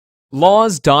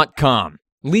Laws.com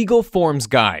Legal Forms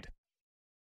Guide.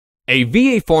 A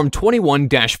VA Form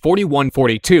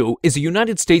 21-4142 is a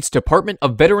United States Department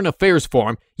of Veteran Affairs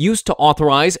form used to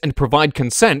authorize and provide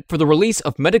consent for the release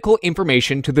of medical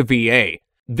information to the VA.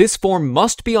 This form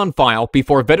must be on file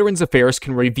before Veterans Affairs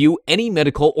can review any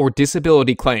medical or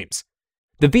disability claims.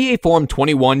 The VA Form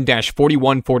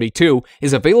 21-4142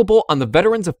 is available on the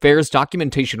Veterans Affairs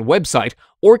documentation website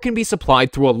or can be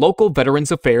supplied through a local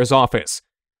Veterans Affairs office.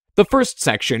 The first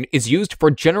section is used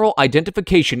for general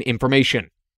identification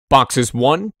information. Boxes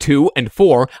 1, 2, and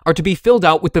 4 are to be filled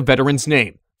out with the veteran's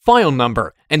name, file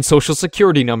number, and social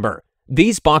security number.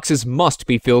 These boxes must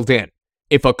be filled in.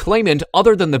 If a claimant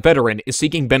other than the veteran is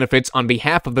seeking benefits on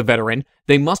behalf of the veteran,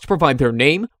 they must provide their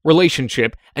name,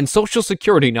 relationship, and social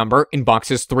security number in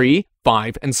boxes 3,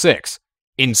 5, and 6.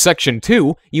 In Section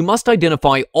 2, you must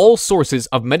identify all sources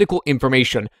of medical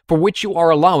information for which you are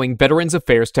allowing Veterans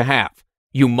Affairs to have.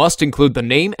 You must include the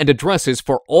name and addresses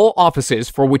for all offices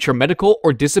for which your medical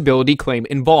or disability claim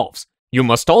involves. You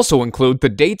must also include the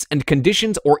dates and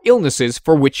conditions or illnesses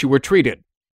for which you were treated.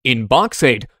 In Box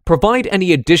 8, provide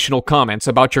any additional comments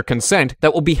about your consent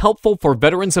that will be helpful for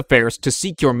Veterans Affairs to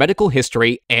seek your medical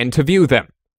history and to view them.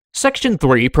 Section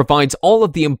 3 provides all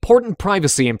of the important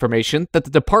privacy information that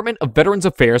the Department of Veterans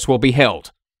Affairs will be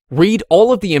held. Read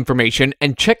all of the information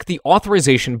and check the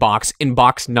authorization box in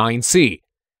Box 9C.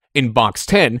 In Box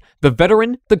 10, the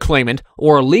veteran, the claimant,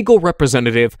 or a legal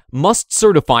representative must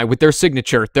certify with their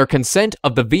signature their consent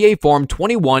of the VA Form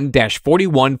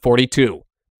 21-4142.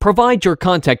 Provide your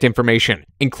contact information,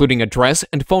 including address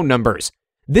and phone numbers.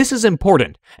 This is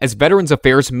important, as Veterans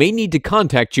Affairs may need to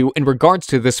contact you in regards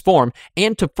to this form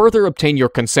and to further obtain your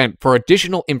consent for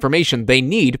additional information they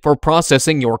need for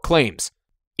processing your claims.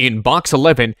 In Box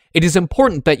 11, it is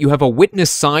important that you have a witness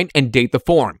sign and date the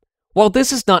form. While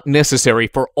this is not necessary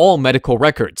for all medical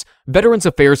records, Veterans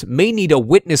Affairs may need a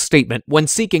witness statement when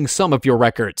seeking some of your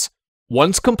records.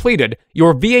 Once completed,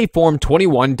 your VA Form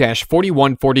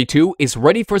 21-4142 is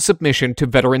ready for submission to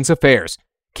Veterans Affairs.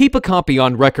 Keep a copy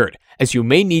on record, as you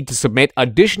may need to submit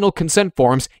additional consent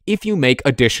forms if you make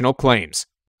additional claims.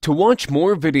 To watch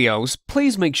more videos,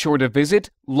 please make sure to visit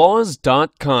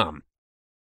laws.com.